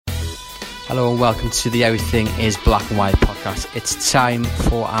Hello and welcome to the Everything is Black and White podcast. It's time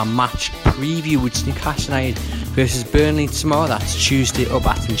for our match preview, which is Newcastle United versus Burnley tomorrow. That's Tuesday up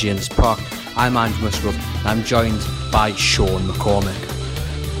at St James Park. I'm Andrew Musgrove and I'm joined by Sean McCormick.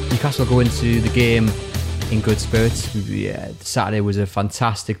 Newcastle go into the game in good spirits. Saturday was a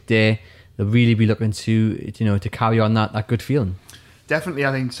fantastic day. They'll really be looking to carry on that good feeling. Definitely,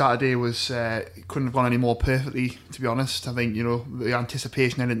 I think Saturday was couldn't have gone any more perfectly, to be honest. I think, the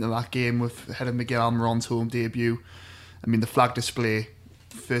anticipation heading into that game with ahead of Miguel Almiron's home debut. I mean, the flag display,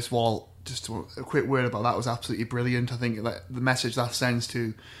 first of all, just a quick word about that, was absolutely brilliant. I think that the message that sends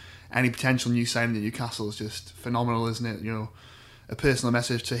to any potential new signing at Newcastle is just phenomenal, isn't it? A personal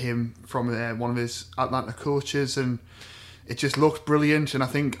message to him from one of his Atlanta coaches, and it just looked brilliant, and I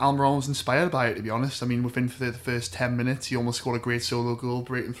think Almiron was inspired by it, to be honest. I mean, within the first 10 minutes, he almost scored a great solo goal,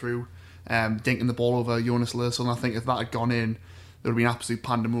 breaking through, dinking the ball over Jonas Lössl, and I think if that had gone in, there would have been absolute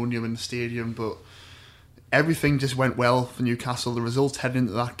pandemonium in the stadium, but everything just went well for Newcastle. The results heading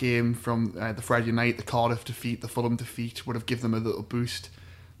into that game from the Friday night, the Cardiff defeat, the Fulham defeat, would have given them a little boost.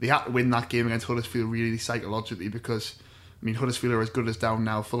 They had to win that game against Huddersfield really psychologically because, I mean, Huddersfield are as good as down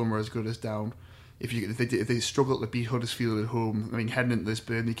now, Fulham are as good as down. If they struggle to beat Huddersfield at home, I mean, heading into this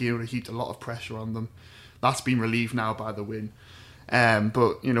Burnley game would have heaped a lot of pressure on them. That's been relieved now by the win.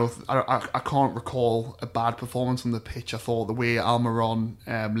 But I can't recall a bad performance on the pitch. I thought the way Almiron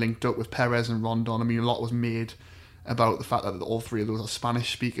linked up with Perez and Rondon, I mean, a lot was made about the fact that all three of those are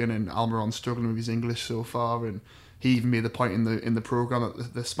Spanish speaking, and Almiron's struggling with his English so far. And he even made the point in the programme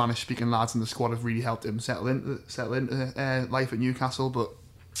that the Spanish speaking lads in the squad have really helped him settle into life at Newcastle. But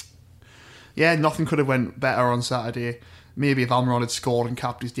yeah, nothing could have went better on Saturday. Maybe if Almiron had scored and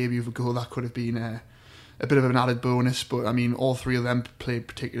capped his debut with a goal, that could have been a bit of an added bonus. But I mean, all three of them played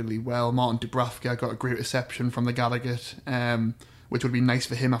particularly well. Martin Dubravka got a great reception from the Gallagher, which would be nice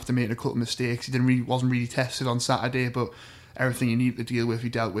for him after making a couple of mistakes. He wasn't really tested on Saturday, but everything he needed to deal with, he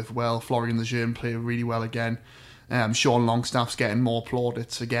dealt with well. Florian Lejeune played really well again. Sean Longstaff's getting more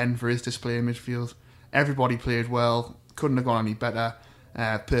plaudits again for his display in midfield. Everybody played well. Couldn't have gone any better.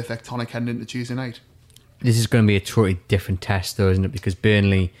 Perfect tonic heading into Tuesday night. This is going to be a totally different test, though, isn't it? Because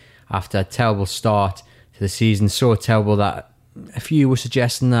Burnley, after a terrible start to the season, so terrible that a few were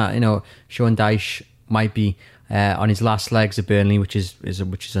suggesting that Sean Dyche might be on his last legs at Burnley, which is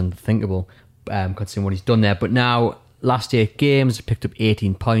unthinkable considering what he's done there. But now, last 8 games, picked up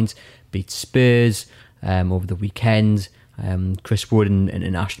 18 points, beat Spurs over the weekend. Chris Wood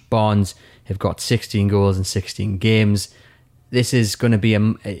and Ashley Barnes have got 16 goals in 16 games. This is going to be a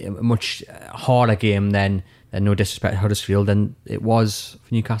much harder game than no disrespect to Huddersfield than it was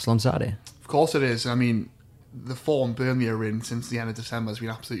for Newcastle on Saturday. Of course it is. I mean, the form Burnley are in since the end of December has been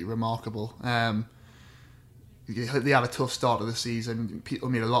absolutely remarkable. They had a tough start of the season. People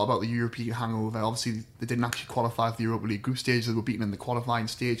made a lot about the European hangover. Obviously, they didn't actually qualify for the Europa League group stages. They were beaten in the qualifying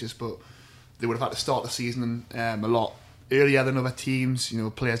stages, but they would have had to start the season a lot earlier than other teams,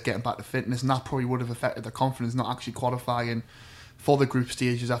 players getting back to fitness, and that probably would have affected their confidence not actually qualifying for the group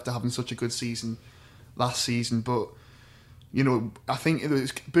stages after having such a good season last season. But I think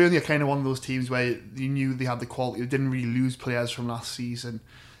Burnley are kind of one of those teams where you knew they had the quality. They didn't really lose players from last season,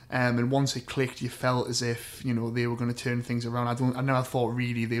 and once it clicked, you felt as if they were going to turn things around. I never thought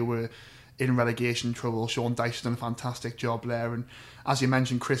really they were in relegation trouble. Sean Dyche has done a fantastic job there, and as you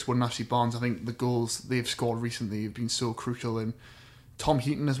mentioned, Chris Wood and Ashley Barnes, I think the goals they've scored recently have been so crucial. And Tom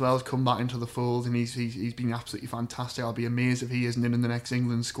Heaton as well has come back into the fold, and he's been absolutely fantastic. I'll be amazed if he isn't in the next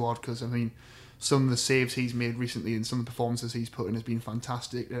England squad, because I mean, some of the saves he's made recently and some of the performances he's put in has been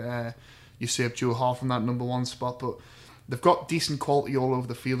fantastic. Usurped Joe Hart from that number 1 spot, but they've got decent quality all over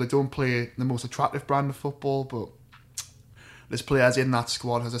the field. They don't play the most attractive brand of football, but there's players in that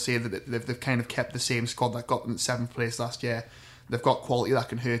squad, as I say, that they've kind of kept the same squad that got them at 7th place last year. They've got quality that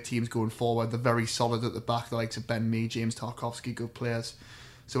can hurt teams going forward. They're very solid at the back, the likes of Ben Mee, James Tarkowski, good players.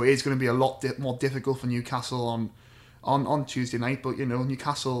 So it is going to be a lot more difficult for Newcastle on Tuesday night. But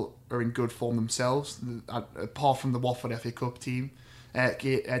Newcastle are in good form themselves. Apart from the Watford FA Cup team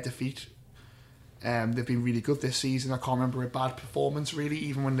defeat, they've been really good this season. I can't remember a bad performance really,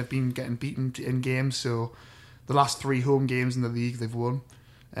 even when they've been getting beaten in games. So the last 3 home games in the league they've won.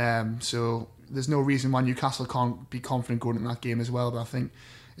 So there's no reason why Newcastle can't be confident going into that game as well. But I think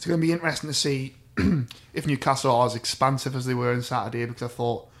it's going to be interesting to see if Newcastle are as expansive as they were on Saturday, because I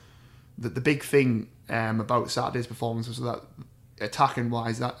thought that the big thing about Saturday's performance was that attacking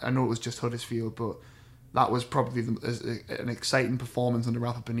wise, that I know it was just Huddersfield, but that was probably an exciting performance under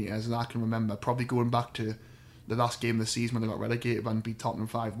Rafa Benitez as I can remember. Probably going back to the last game of the season when they got relegated and beat Tottenham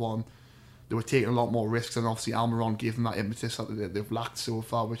 5-1. they were taking a lot more risks, and obviously Almiron gave them that impetus that they've lacked so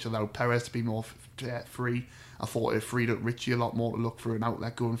far, which allowed Perez to be more free. I thought it freed up Richie a lot more to look for an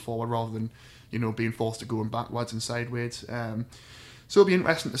outlet going forward rather than, you know, being forced to go backwards and sideways. So it'll be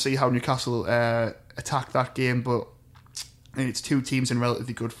interesting to see how Newcastle attack that game, but it's two teams in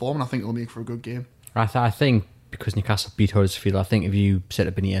relatively good form, and I think it'll make for a good game. I think because Newcastle beat Huddersfield, I think if you set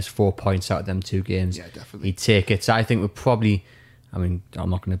up Benitez 4 points out of them 2 games, yeah, definitely, he'd take it. So I think we'll probably, I mean, I'm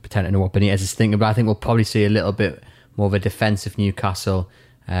not going to pretend to know what Benitez is thinking, but I think we'll probably see a little bit more of a defensive Newcastle,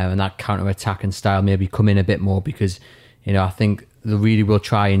 and that counter-attacking style maybe come in a bit more, because, you know, I think they really will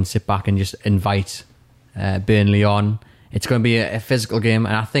try and sit back and just invite Burnley on. It's going to be a physical game,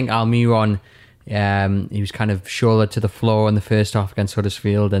 and I think Almiron, he was kind of shouldered to the floor in the first half against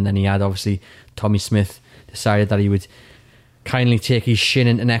Huddersfield, and then he had, obviously, Tommy Smith decided that he would kindly take his shin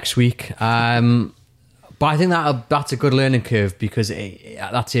into next week. But I think that's a good learning curve, because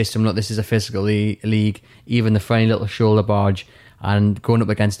that says to him, look, this is a physical league, even the friendly little shoulder barge, and going up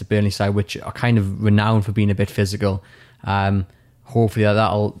against the Burnley side, which are kind of renowned for being a bit physical. Hopefully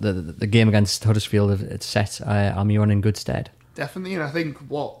that'll the game against Huddersfield, it's set Almiron in good stead. Definitely, and I think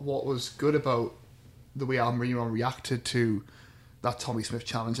what was good about the way Almiron reacted to that Tommy Smith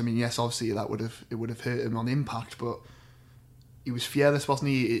challenge, I mean, yes, obviously it would have hurt him on impact, but he was fearless, wasn't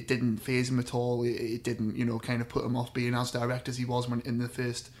he? It didn't faze him at all. It didn't, you know, kind of put him off being as direct as he was when in the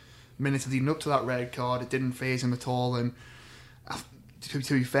first minutes leading up to that red card. It didn't faze him at all, and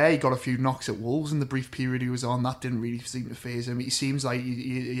to be fair, he got a few knocks at Wolves in the brief period he was on. That didn't really seem to faze him. He seems like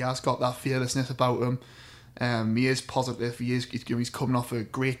he has got that fearlessness about him. He is positive. He's coming off a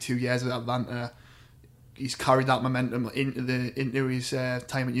great 2 years at Atlanta. He's carried that momentum into his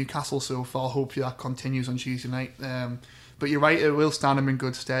time at Newcastle so far. Hopefully that continues on Tuesday night. But you're right, it will stand him in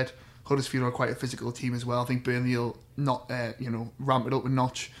good stead. Huddersfield are quite a physical team as well. I think Burnley will not ramp it up a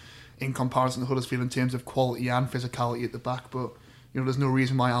notch in comparison to Huddersfield in terms of quality and physicality at the back. But you know, there's no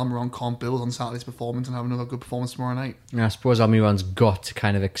reason why Almiron can't build on Saturday's performance and have another good performance tomorrow night. Yeah, I suppose Almiron's got to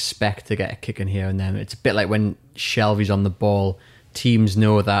kind of expect to get a kick in here and there. It's a bit like when Shelvey's on the ball. Teams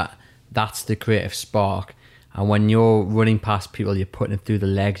know that that's the creative spark. And when you're running past people, you're putting it through the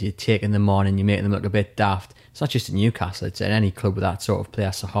legs, you're taking them on and you're making them look a bit daft. It's not just in Newcastle, it's in any club with that sort of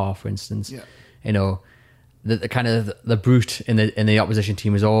player. Sahar, for instance. Yeah. You know, the kind of the brute in the opposition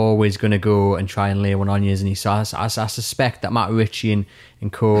team is always going to go and try and lay one on you, and so I suspect that Matt Ritchie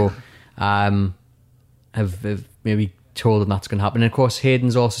and co have maybe told him that's going to happen. And of course,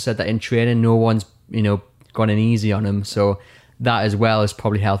 Hayden's also said that in training, no one's gone in easy on him, so that as well has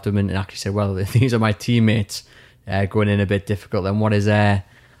probably helped him and actually said, well, if these are my teammates going in a bit difficult, then what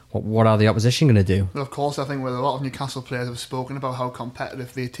are the opposition going to do? Well, of course, I think with a lot of Newcastle players have spoken about how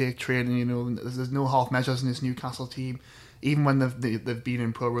competitive they take training. There's no half measures in this Newcastle team. Even when they've been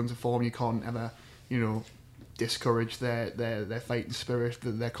in pro runs of form, you can't ever, discourage their fighting spirit,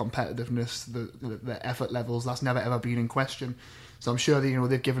 their competitiveness, their effort levels. That's never ever been in question. So I'm sure that,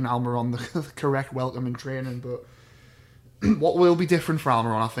 they've given Almiron the correct welcome in training. But what will be different for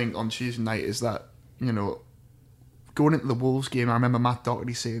Almiron, I think, on Tuesday night is that, going into the Wolves game, I remember Matt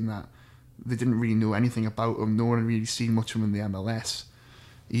Doherty saying that they didn't really know anything about him. No one had really seen much of him in the MLS.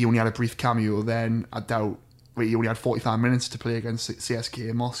 He only had a brief cameo then. I doubt he only had 45 minutes to play against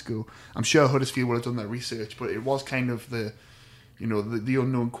CSKA in Moscow. I'm sure Huddersfield would have done their research, but it was kind of the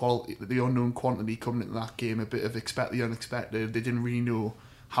unknown quality, the unknown quantity coming into that game, a bit of expect the unexpected. They didn't really know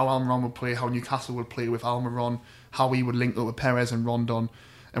how Almiron would play, how Newcastle would play with Almiron, how he would link up with Perez and Rondon.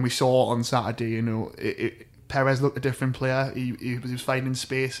 And we saw on Saturday, Perez looked a different player. He was finding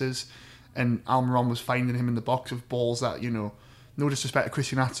spaces, and Almiron was finding him in the box with balls that, no disrespect to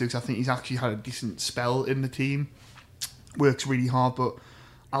Christian Atsu, because I think he's actually had a decent spell in the team. Works really hard, but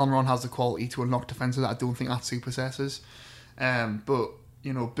Almiron has the quality to unlock defences that I don't think Atsu possesses. But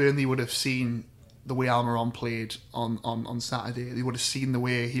Burnley would have seen the way Almiron played on Saturday. They would have seen the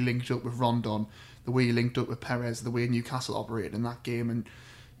way he linked up with Rondon, the way he linked up with Perez, the way Newcastle operated in that game. And,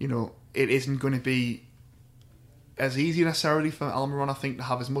 it isn't going to be as easy necessarily for Almiron, I think, to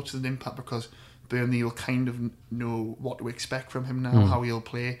have as much of an impact, because Burnley will kind of know what to expect from him now, how he'll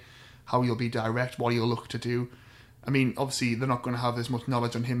play, how he'll be direct, what he'll look to do. I mean, obviously, they're not going to have as much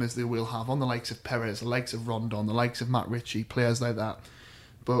knowledge on him as they will have on the likes of Perez, the likes of Rondon, the likes of Matt Ritchie, players like that.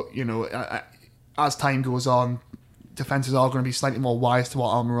 But, as time goes on, defences are going to be slightly more wise to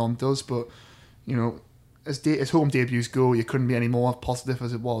what Almiron does. But, as home debuts go, you couldn't be any more positive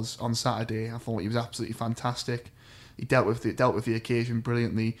as it was on Saturday. I thought he was absolutely fantastic. He dealt with the occasion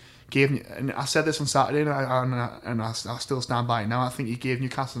brilliantly. And I said this on Saturday, and I still stand by it now. I think he gave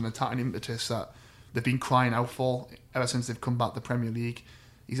Newcastle an attacking impetus that they've been crying out for ever since they've come back to the Premier League.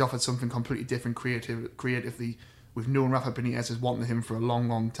 He's offered something completely different creatively. We've known Rafa Benitez has wanted him for a long,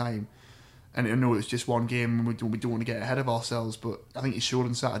 long time. And I know it's just one game and we don't want to get ahead of ourselves, but I think he showed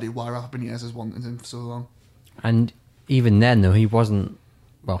on Saturday why Rafa Benitez has wanted him for so long. And even then, though, he wasn't,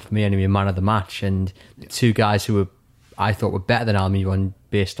 well, for me anyway, man of the match. And the two guys who I thought were better than Almiron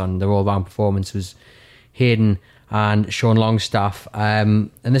based on their all-round performance was Hayden and Sean Longstaff.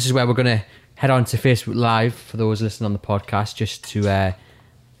 And this is where we're going to head on to Facebook Live for those listening on the podcast, just to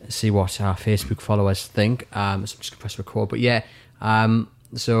see what our Facebook followers think. So I'm just going to press record. But yeah,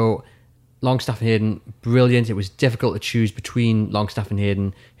 so Longstaff and Hayden, brilliant. It was difficult to choose between Longstaff and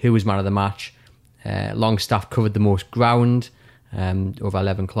Hayden who was man of the match. Longstaff covered the most ground, over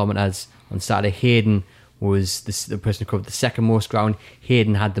 11 kilometres. On Saturday, Hayden was the person who covered the second most ground.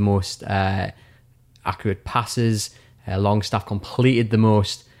 Hayden had the most accurate passes. Longstaff completed the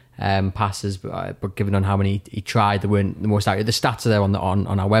most passes, but given on how many he tried, they weren't the most accurate. The stats are there on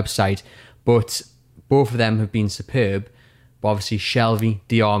our website, but both of them have been superb. But obviously, Shelvey,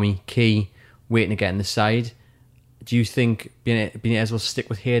 Diarmi, Key, waiting to get in the side. Do you think Benitez will stick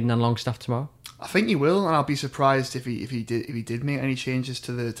with Hayden and Longstaff tomorrow? I think he will, and I'll be surprised if he did make any changes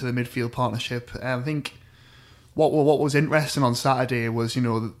to the midfield partnership. I think what was interesting on Saturday was,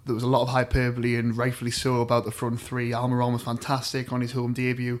 there was a lot of hyperbole, and rightfully so, about the front three. Almiron was fantastic on his home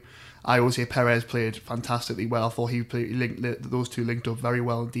debut. Jose Perez played fantastically well. I thought those two linked up very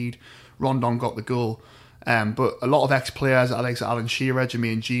well indeed. Rondon got the goal. But a lot of ex-players, Alex Alan Shearer,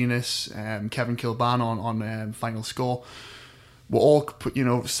 Jermaine Genius, Kevin Kilban on Final Score, were all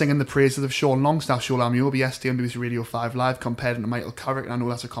singing the praises of Sean Longstaff. Sean Amiobi yesterday on BBC Radio 5 Live compared him to Michael Carrick, and I know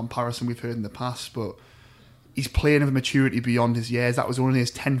that's a comparison we've heard in the past, but he's playing with maturity beyond his years. That was only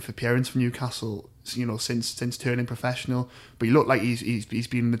his 10th appearance for Newcastle, since turning professional. But he looked like he's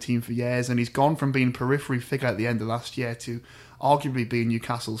been in the team for years, and he's gone from being a periphery figure at the end of last year to arguably being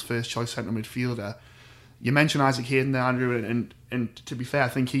Newcastle's first choice centre midfielder. You mentioned Isaac Hayden there, Andrew, and to be fair, I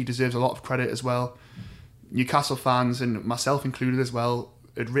think he deserves a lot of credit as well. Newcastle fans, and myself included as well,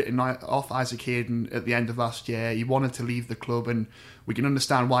 had written off Isaac Hayden at the end of last year. He wanted to leave the club, and we can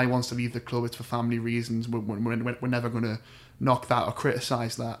understand why he wants to leave the club. It's for family reasons. We're never going to knock that or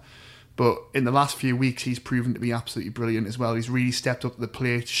criticise that. But in the last few weeks, he's proven to be absolutely brilliant as well. He's really stepped up to the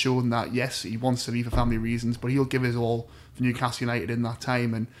plate, shown that, yes, he wants to leave for family reasons, but he'll give his all for Newcastle United in that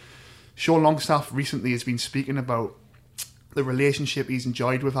time. And Sean Longstaff recently has been speaking about the relationship he's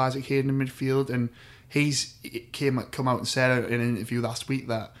enjoyed with Isaac Hayden in midfield, and he's come out and said in an interview last week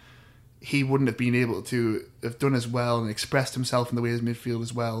that he wouldn't have been able to have done as well and expressed himself in the way his midfield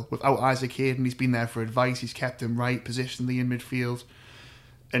as well without Isaac Hayden. He's been there for advice. He's kept him right positionally in midfield.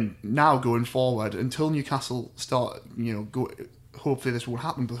 And now going forward, until Newcastle start, hopefully this won't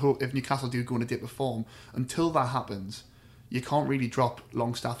happen, but if Newcastle do go in a dip of form, until that happens, you can't really drop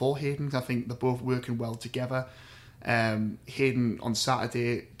Longstaff or Hayden. I think they're both working well together. Hayden on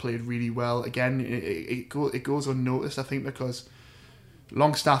Saturday played really well. Again, it goes unnoticed, I think, because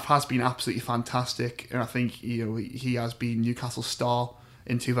Longstaff has been absolutely fantastic, and I think he has been Newcastle's star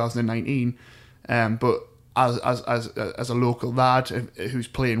in 2019. But as a local lad who's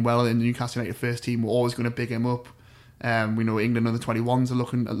playing well in the Newcastle United first team, we're always going to big him up. We know England under 21s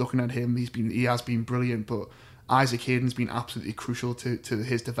are looking at him. He has been brilliant, but Isaac Hayden's been absolutely crucial to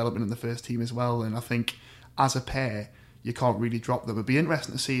his development in the first team as well. And I think as a pair, you can't really drop them. It'd be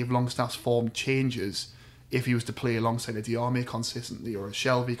interesting to see if Longstaff's form changes if he was to play alongside a Diarmi consistently, or a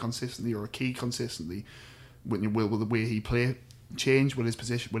Shelvey consistently, or a Key consistently. Will the way he play change? Will his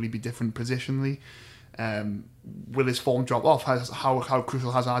position? Will he be different positionally? Will his form drop off? How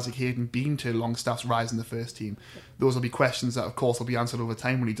crucial has Isaac Hayden been to Longstaff's rise in the first team? Those will be questions that, of course, will be answered over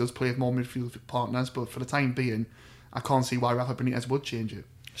time when he does play with more midfield partners. But for the time being, I can't see why Rafa Benitez would change it.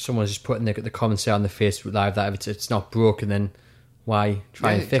 Someone's just putting the comments there on the Facebook Live that if it's not broken, then why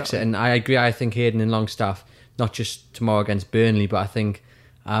try and fix it? And I agree. I think Hayden and Longstaff, not just tomorrow against Burnley, but I think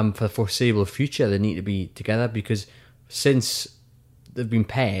for the foreseeable future, they need to be together, because since they've been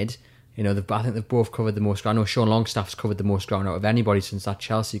paired, I think they've both covered the most ground. I know Sean Longstaff's covered the most ground out of anybody since that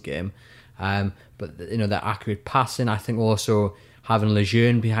Chelsea game. But their accurate passing, I think also having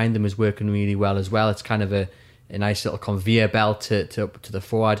Lejeune behind them is working really well as well. It's kind of a nice little conveyor belt to the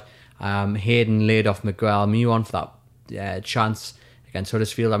forward. Hayden laid off Miguel Almiron for that chance against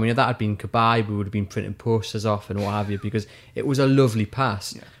Huddersfield. I mean, if that had been Kabay, we would have been printing posters off and what have you, because it was a lovely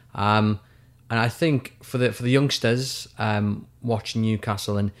pass. Yeah. And I think for the youngsters watching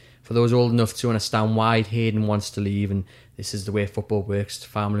Newcastle, and for those old enough to understand why Hayden wants to leave, and this is the way football works,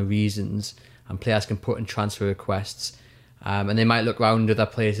 family reasons, and players can put in transfer requests, and they might look around other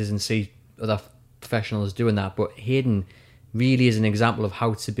places and see other professionals doing that, but Hayden really is an example of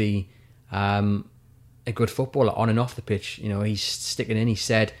how to be a good footballer on and off the pitch. You know, he's sticking in. He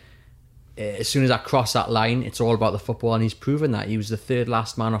said, as soon as I cross that line, it's all about the football, and he's proven that. He was the third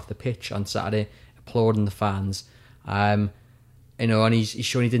last man off the pitch on Saturday, applauding the fans. You know, and he's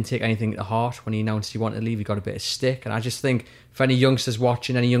shown he didn't take anything to heart when he announced he wanted to leave. He got a bit of stick, and I just think for any youngsters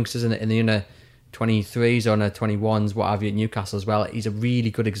watching, any youngsters in the under 23s or under 21s, what have you, at Newcastle as well, he's a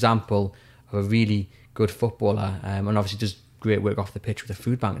really good example of a really good footballer, and obviously does great work off the pitch with the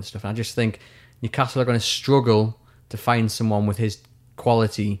food bank and stuff. And I just think Newcastle are going to struggle to find someone with his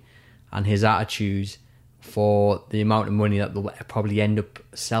quality and his attitude for the amount of money that they'll probably end up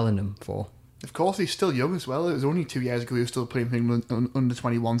selling him for. Of course, he's still young as well. It was only 2 years ago he was still playing for England under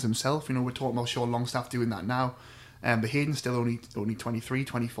 21s himself. You know, we're talking about Sean Longstaff doing that now. But Hayden's still only 23,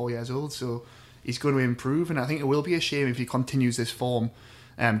 24 years old, so he's going to improve. And I think it will be a shame if he continues this form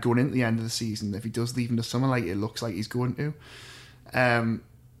going into the end of the season. If he does leave in the summer, like it looks like he's going to.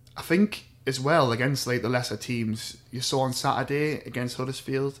 I think as well, against like the lesser teams, you saw on Saturday against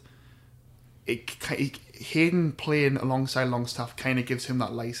Huddersfield, Hayden playing alongside Longstaff kind of gives him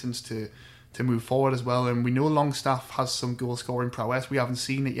that license to move forward as well. And we know Longstaff has some goal scoring prowess. We haven't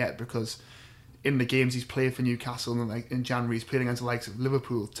seen it yet because in the games he's played for Newcastle and like in January he's played against the likes of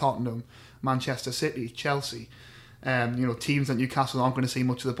Liverpool, Tottenham, Manchester City, Chelsea, you know, teams that Newcastle aren't going to see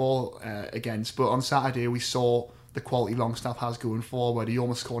much of the ball against. But on Saturday we saw the quality Longstaff has going forward. He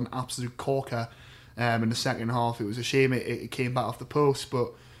almost scored an absolute corker in the second half. It was a shame it came back off the post,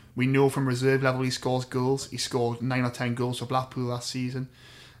 but we know from reserve level he scores goals. He scored 9 or 10 goals for Blackpool last season.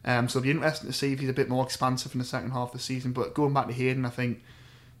 So it'll be interesting to see if he's a bit more expansive in the second half of the season. But going back to Hayden, I think,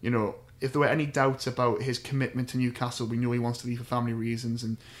 you know, if there were any doubts about his commitment to Newcastle, we know he wants to leave for family reasons.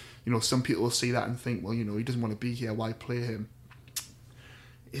 And, you know, some people will see that and think, well, you know, he doesn't want to be here, why play him?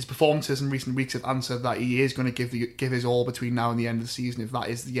 His performances in recent weeks have answered that he is going to give his all between now and the end of the season, if that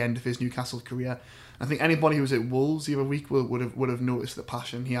is the end of his Newcastle career. I think anybody who was at Wolves the other week would have noticed the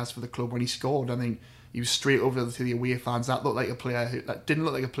passion he has for the club when he scored. I think he was straight over to the away fans. That looked like a player that didn't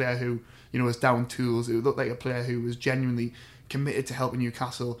look like a player who, you know, was down tools. It looked like a player who was genuinely committed to helping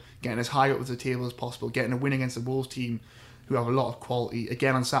Newcastle, getting as high up to the table as possible, getting a win against the Wolves team, who have a lot of quality.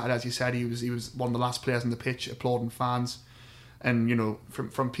 Again on Saturday, as you said, he was one of the last players on the pitch, applauding fans. And you know,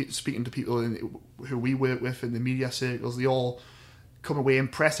 from speaking to people who we work with in the media circles, they all come away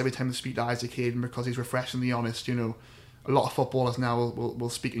impressed every time they speak to Isaac Hayden because he's refreshingly honest. You know, a lot of footballers now will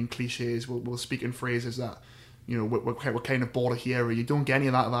speak in cliches, will speak in phrases that, you know, we're kind of bored of hearing. You don't get any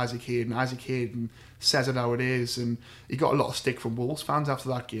of that of Isaac Hayden. Isaac Hayden says it how it is, and he got a lot of stick from Wolves fans after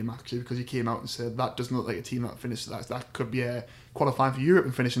that game, actually, because he came out and said that doesn't look like a team that finished that could be qualifying for Europe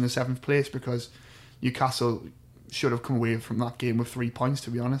and finishing in 7th place, because Newcastle should have come away from that game with 3 points,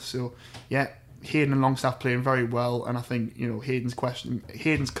 to be honest. So yeah, Hayden and Longstaff playing very well, and I think, you know, Hayden's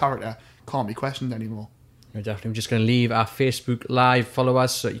character can't be questioned anymore. We're definitely just going to leave our Facebook Live. Follow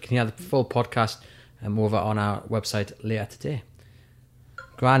us so you can hear the full podcast over on our website later today.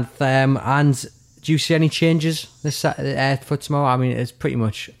 Grand. And do you see any changes this Saturday for tomorrow? I mean, it's pretty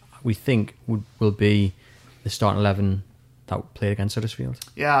much, we think, will be the starting 11 that played against Huddersfield.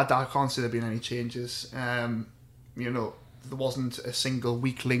 Yeah, I can't see there being any changes. You know, there wasn't a single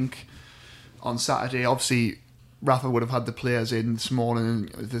weak link on Saturday. Obviously, Rafa would have had the players in this morning.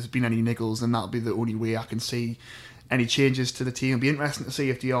 If there's been any niggles, then that'll be the only way I can see any changes to the team. It'll be interesting to see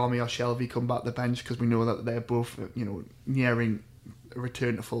if Diarmi or Shelvey come back to the bench, because we know that they're both, you know, nearing a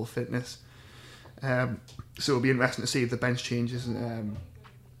return to full fitness. So it'll be interesting to see if the bench changes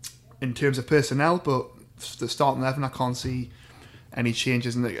in terms of personnel. But the starting 11, I can't see any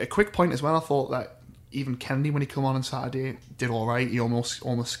changes. And a quick point as well, I thought that even Kennedy, when he came on Saturday, did all right. He almost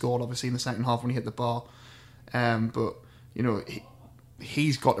scored, obviously, in the second half when he hit the bar. But, you know,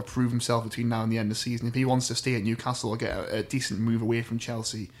 he's got to prove himself between now and the end of the season. If he wants to stay at Newcastle or get a decent move away from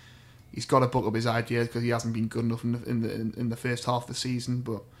Chelsea, he's got to buck up his ideas, because he hasn't been good enough in the first half of the season.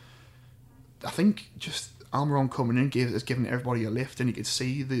 But I think just Almiron coming in has given everybody a lift, and you could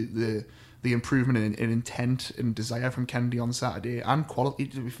see the improvement in intent and desire from Kennedy on Saturday, and quality,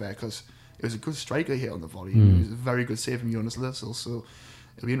 to be fair, because it was a good striker hit on the volley. It was a very good save from Jonas Lidsell. So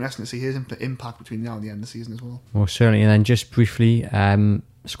it'll be interesting to see his impact between now and the end of the season as well. Well, certainly. And then just briefly,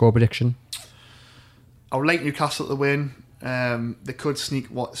 score prediction. I would like Newcastle to win. They could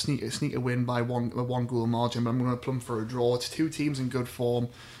sneak a win by a one goal margin, but I'm going to plumb for a draw. It's two teams in good form,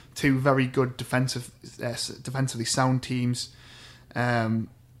 two very good defensively sound teams. I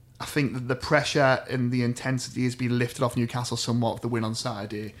think that the pressure and the intensity has been lifted off Newcastle somewhat with the win on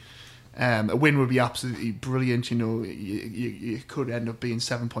Saturday. A win would be absolutely brilliant. You know, you could end up being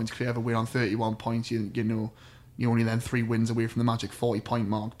 7 points clear of a win on 31 points. You know, you're only then 3 wins away from the magic 40-point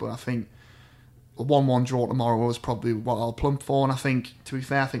mark. But I think a 1-1 draw tomorrow is probably what I'll plump for. And I think, to be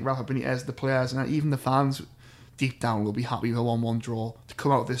fair, I think Rafa Benitez, the players, and even the fans deep down will be happy with a 1-1 draw to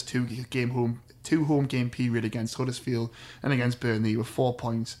come out of this two home game period against Huddersfield and against Burnley with 4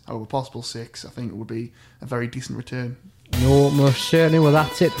 points out of a possible 6. I think it would be a very decent return. No, most certainly. Well,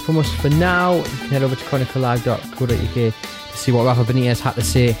 that's it from us for now. You can head over to chroniclelive.co.uk to see what Rafa Benitez had to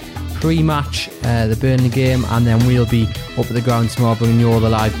say pre-match the Burnley game, and then we'll be up at the ground tomorrow bringing you all the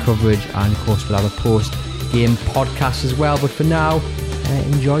live coverage, and of course we'll have a post-game podcast as well. But for now,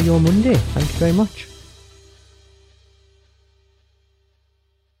 enjoy your Monday. Thank you very much.